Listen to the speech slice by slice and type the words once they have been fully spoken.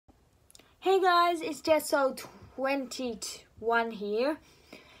Hey guys, it's Jesso21 here.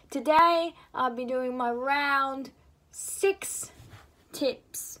 Today I'll be doing my round 6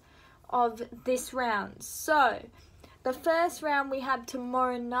 tips of this round. So, the first round we have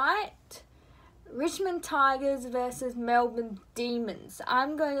tomorrow night, Richmond Tigers versus Melbourne Demons.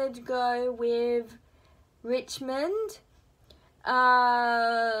 I'm going to go with Richmond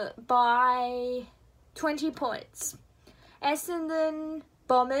by 20 points. Essendon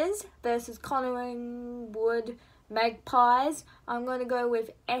Bombers versus Collingwood Magpies. I'm going to go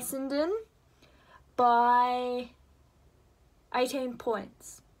with Essendon by 18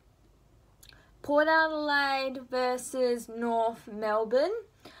 points. Port Adelaide versus North Melbourne.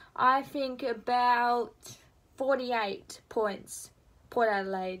 I think about 48 points. Port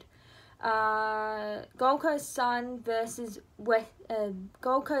Adelaide. Gold Coast Sun versus Brisbane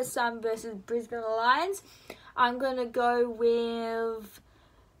Lions. I'm going to go with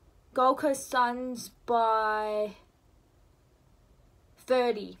Gold Coast Suns by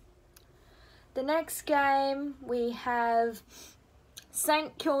 30. The next game we have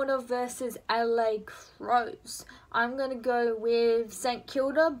St Kilda versus Adelaide Crows. I'm going to go with St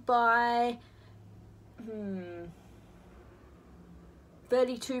Kilda by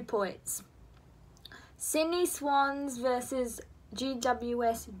 32 points. Sydney Swans versus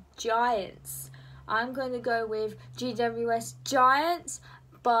GWS Giants. I'm going to go with GWS Giants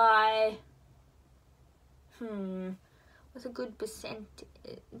by what's a good percent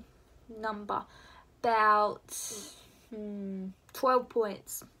number? About 12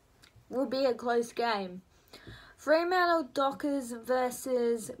 points. Will be a close game. Fremantle Dockers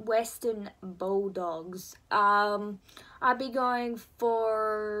versus Western Bulldogs. I'll be going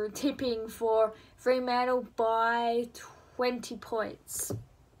for tipping for Fremantle by 20 points.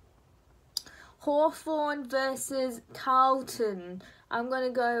 Hawthorn versus Carlton. I'm going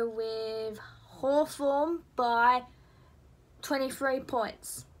to go with Hawthorn by 23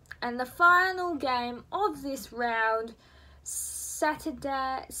 points. And the final game of this round,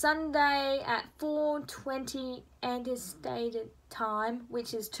 Sunday at 4:20 interstate time,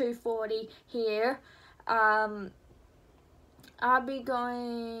 which is 2:40 here. I'll be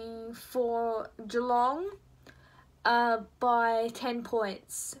going for Geelong by 10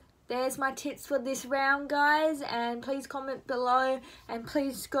 points. There's my tips for this round, guys, and please comment below, and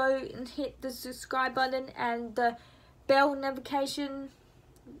please go and hit the subscribe button and the bell notification,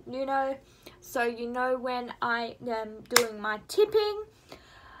 so you know when I am doing my tipping.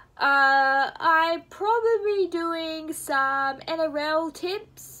 I'm probably doing some NRL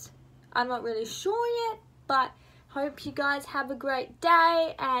tips. I'm not really sure yet, but hope you guys have a great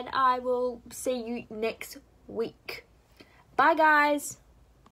day, and I will see you next week. Bye, guys.